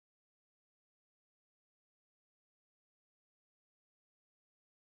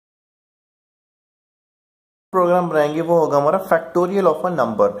Programme बनाएंगे वो होगा हमारा factorial of a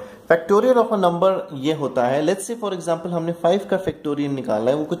number. Factorial of a number ये होता है, लेट्स से फॉर एग्जांपल हमने 5 का फैक्टोरियल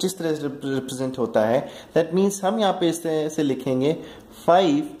निकालना है, वो कुछ इस तरह से रिप्रेजेंट होता है। दैट मीन्स हम यहाँ पे इस तरह से लिखेंगे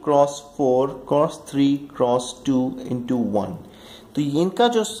 5 क्रॉस 4 क्रॉस 3 क्रॉस 2 इंटू 1। तो इनका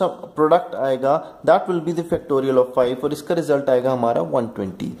जो सब प्रोडक्ट आएगा that will be the factorial of 5 और इसका रिजल्ट आएगा हमारा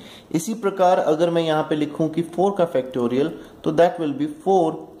 120। इसी प्रकार अगर मैं यहाँ पे लिखूं कि 4 का फैक्टोरियल तो that will be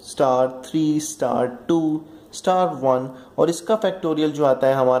 4 star 3 star 2 star 1 और इसका फैक्टोरियल जो आता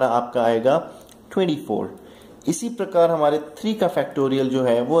है हमारा आपका आएगा 24। इसी प्रकार हमारे 3 का फैक्टोरियल जो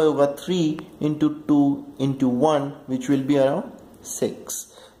है वो होगा 3 into 2 into 1 which will be around 6।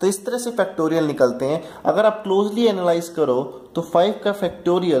 तो इस तरह से फैक्टोरियल निकलते हैं। अगर आप क्लोजली एनालाइज करो तो 5 का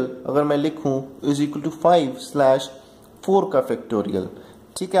फैक्टोरियल अगर मैं लिखूं इज इक्वल टू 5 स्लैश 4 का फैक्टोरियल।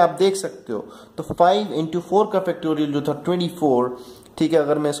 ठीक है, आप देख सकते हो। तो 5 इंटू 4 का फैक्टोरियल जो था 24। ठीक है,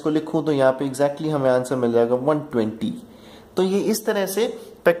 अगर मैं इसको लिखूं तो यहाँ पे एग्जैक्टली हमें आंसर मिल जाएगा 120। तो ये इस तरह से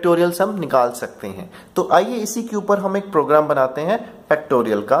फैक्टोरियल्स हम निकाल सकते हैं। तो आइए इसी के ऊपर हम एक प्रोग्राम बनाते हैं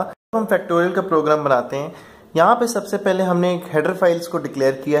फैक्टोरियल का। हम फैक्टोरियल का प्रोग्राम बनाते हैं, यहाँ पे सबसे पहले हमने एक हेडर फाइल्स को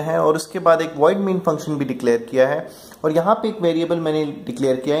डिक्लेयर किया है और उसके बाद एक वॉइड मेन फंक्शन भी डिक्लेयर किया है और यहाँ पे एक वेरिएबल मैंने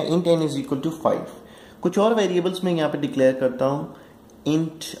डिक्लेयर किया है int n is equal to 5। कुछ और वेरिएबल्स मैं यहाँ पे डिक्लेयर करता हूँ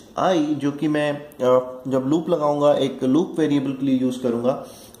इंट i, जो कि मैं जब लूप लगाऊंगा एक लूप वेरिएबल के लिए यूज करूंगा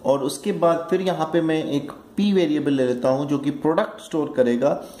और उसके बाद फिर यहाँ पे मैं एक p वेरिएबल ले लेता हूँ जो कि प्रोडक्ट स्टोर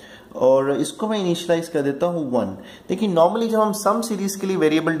करेगा और इसको मैं इनिशियलाइज कर देता हूँ 1। देखिए नॉर्मली जब हम सम सीरीज के लिए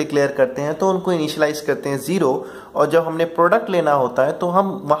वेरिएबल डिक्लेयर करते हैं तो उनको इनिशियलाइज करते हैं 0 और जब हमने प्रोडक्ट लेना होता है तो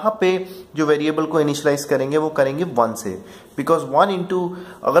हम वहां पे जो वेरिएबल को इनिशियलाइज करेंगे वो करेंगे 1 से, बिकॉज 1 इंटू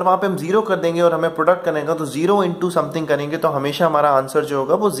अगर वहां पे हम 0 कर देंगे और हमें प्रोडक्ट करेंगे तो 0 इंटू समथिंग करेंगे तो हमेशा हमारा आंसर जो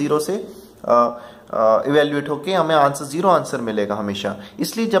होगा वो 0 से इवेल्युएट होके हमें आंसर 0 आंसर मिलेगा हमेशा।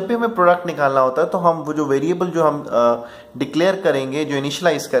 इसलिए जब भी हमें प्रोडक्ट निकालना होता है तो हम वो जो वेरिएबल जो हम डिक्लेयर करेंगे, जो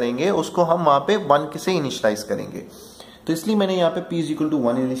इनिशियलाइज करेंगे, उसको हम वहां पे 1 से इनिशियलाइज करेंगे। तो इसलिए मैंने यहाँ पे p is equal to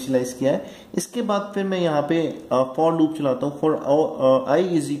 1 initialise किया है। इसके बाद फिर मैं यहाँ पे फॉर लूप चलाता हूँ for i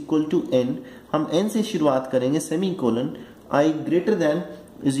is equal to n। हम n से शुरुआत करेंगे, semi colon i greater than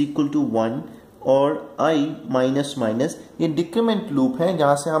is equal to 1 और i माइनस माइनस, ये डिक्रीमेंट लूप है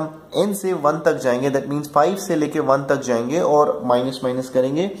जहां से हम n से 1 तक जाएंगे। दैट मीन्स 5 से लेके 1 तक जाएंगे और माइनस माइनस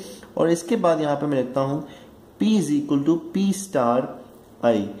करेंगे। और इसके बाद यहाँ पे मैं लिखता हूँ p is equal to p star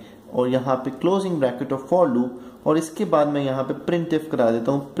i और यहाँ पे closing bracket of for loop और इसके बाद मैं यहाँ पे प्रिंट एफ करा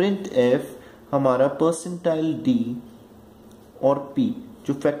देता हूँ। प्रिंट एफ हमारा परसेंटाइल d और p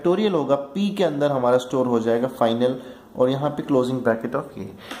जो फैक्टोरियल होगा p के अंदर हमारा स्टोर हो जाएगा फाइनल और यहाँ पे क्लोजिंग ब्रैकेट ऑफ ये।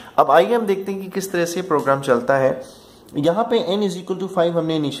 अब आइए हम देखते हैं कि किस तरह से प्रोग्राम चलता है। यहाँ पे n इज इक्वल टू 5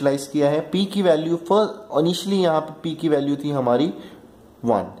 हमने इनिशियलाइज किया है। p की वैल्यू फर्स्ट इनिशियली यहाँ पे p की वैल्यू थी हमारी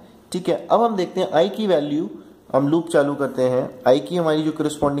 1। ठीक है, अब हम देखते हैं i की वैल्यू, हम लूप चालू करते हैं। i की हमारी जो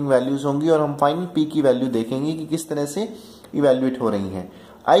करस्पॉन्डिंग वैल्यूज होंगी और हम फाइनल p की वैल्यू देखेंगे कि किस तरह से इवेल्युएट हो रही हैं।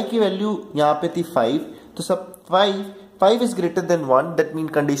 i की वैल्यू यहाँ पे थी 5, तो सब 5 is greater than 1, that mean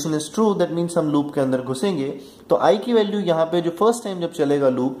condition is true, that means हम लूप के अंदर घुसेंगे। तो i की वैल्यू यहाँ पे जो फर्स्ट टाइम जब चलेगा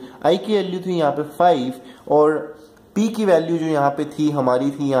लूप, i की वैल्यू थी यहाँ पे 5 और p की वैल्यू जो यहाँ पे थी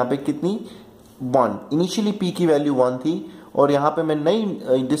हमारी थी यहाँ पे कितनी 1। इनिशियली p की वैल्यू 1 थी और यहाँ पे मैं नई,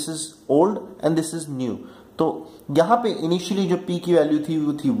 this is old and this is new, तो यहाँ पे इनिशियली जो p की वैल्यू थी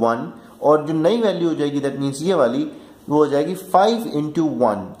वो थी 1 और जो नई वैल्यू हो जाएगी दैट मीन्स ये वाली वो हो जाएगी 5 इंटू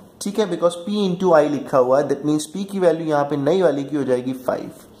 1। ठीक है, बिकॉज p इंटू आई लिखा हुआ है, दैट मीन्स p की वैल्यू यहाँ पे नई वाली की हो जाएगी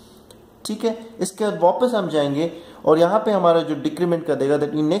 5। ठीक है, इसके बाद वापस हम जाएंगे और यहाँ पे हमारा जो डिक्रीमेंट कर देगा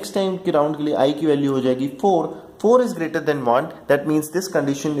दैट मीन नेक्स्ट टाइम के राउंड के लिए i की वैल्यू हो जाएगी 4 is greater than 1, that means this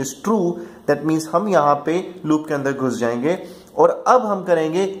condition is true, that means हम यहाँ पे लूप के अंदर घुस जाएंगे। और अब हम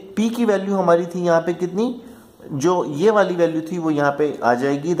करेंगे p की वैल्यू हमारी थी यहाँ पे कितनी, जो ये वाली वैल्यू थी वो यहाँ पे आ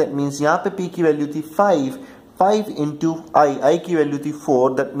जाएगी। दैट मीन्स यहाँ पे p की वैल्यू थी 5 इंटू i की वैल्यू थी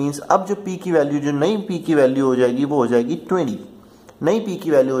 4, दैट मीन्स अब जो p की वैल्यू, जो नई p की वैल्यू हो जाएगी वो हो जाएगी 20। नई p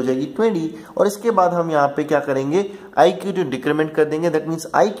की वैल्यू हो जाएगी 20 और इसके बाद हम यहाँ पे क्या करेंगे, i की जो डिक्रीमेंट कर देंगे। दैट मीन्स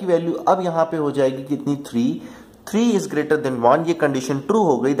i की वैल्यू अब यहाँ पे हो जाएगी कितनी 3 इज ग्रेटर देन 1, ये कंडीशन ट्रू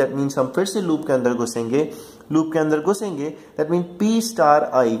हो गई। दैट मीन्स हम फिर से लूप के अंदर घुसेंगे, that mean p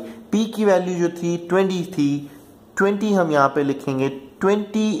star i, p की वैल्यू जो थी 20 थी, 20 हम यहाँ पे लिखेंगे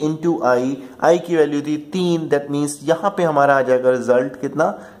 20 इंटू i की वैल्यू थी 3, दैट मीन्स यहाँ पे हमारा आ जाएगा रिजल्ट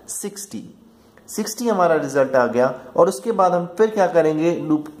कितना 60 हमारा रिजल्ट आ गया। और उसके बाद हम फिर क्या करेंगे,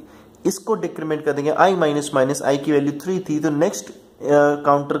 लूप इसको डिक्रीमेंट कर देंगे, i माइनस माइनस i की वैल्यू 3 थी, तो नेक्स्ट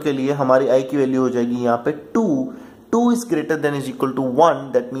काउंटर के लिए हमारी i की वैल्यू हो जाएगी यहाँ पे 2 is greater than is equal to 1,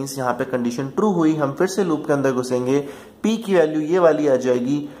 that means यहाँ पे कंडीशन ट्रू हुई। हम फिर से लूप के अंदर घुसेंगे, p की वैल्यू ये वाली आ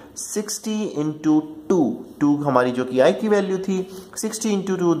जाएगी 60 इंटू 2 हमारी जो कि i की वैल्यू थी, 60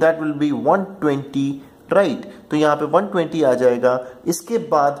 into 2 that will be 120, right. तो यहाँ पे 120 आ जाएगा। इसके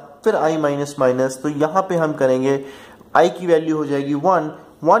बाद फिर i माइनस माइनस, तो यहाँ पे हम करेंगे i की वैल्यू हो जाएगी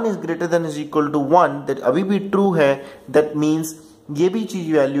 1 is greater than is equal to 1, that अभी भी ट्रू है, दैट मीन्स ये भी चीज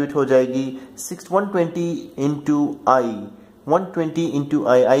इवैल्यूएट हो जाएगी 120 इंटू आई, 120 इंटू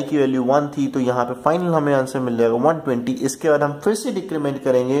आई की वैल्यू 1 थी, तो यहाँ पे फाइनल हमें आंसर मिल जाएगा 120। इसके बाद हम फिर से डिक्रीमेंट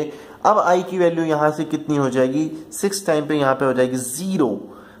करेंगे, अब आई की वैल्यू यहाँ से कितनी हो जाएगी, 6 टाइम पे यहाँ पे हो जाएगी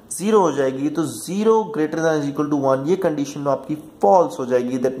 0 हो जाएगी, तो 0 greater than is equal to 1, ये कंडीशन आपकी फॉल्स हो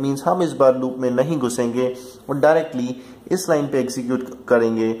जाएगी। दैट मीन्स हम इस बार लूप में नहीं घुसेंगे और डायरेक्टली इस लाइन पे एग्जीक्यूट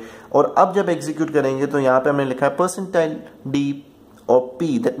करेंगे। और अब जब एग्जीक्यूट करेंगे तो यहाँ पे हमने लिखा है परसेंटाइल डी और p,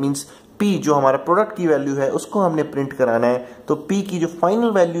 दैट मीन्स p जो हमारा प्रोडक्ट की वैल्यू है उसको हमने प्रिंट कराना है। तो p की जो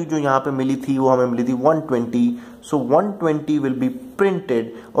फाइनल वैल्यू जो यहाँ पे मिली थी वो हमें मिली थी 120, सो 120 विल बी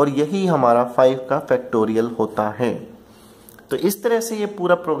प्रिंटेड, और यही हमारा 5 का फैक्टोरियल होता है। तो इस तरह से ये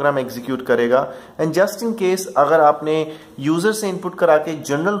पूरा प्रोग्राम एग्जीक्यूट करेगा। एंड जस्ट इन केस अगर आपने यूजर से इनपुट करा के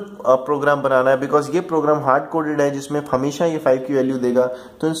जनरल प्रोग्राम बनाना है, बिकॉज ये प्रोग्राम हार्ड कोडेड है जिसमें हमेशा ये 5 की वैल्यू देगा,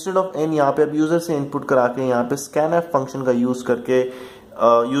 तो इंस्टेड ऑफ n यहाँ पे आप यूजर से इनपुट करा के यहाँ पे स्कैनफ फंक्शन का यूज करके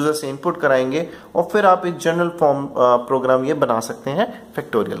यूजर से इनपुट कराएंगे और फिर आप एक जनरल फॉर्म प्रोग्राम ये बना सकते हैं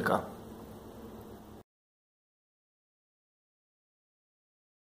फैक्टोरियल का।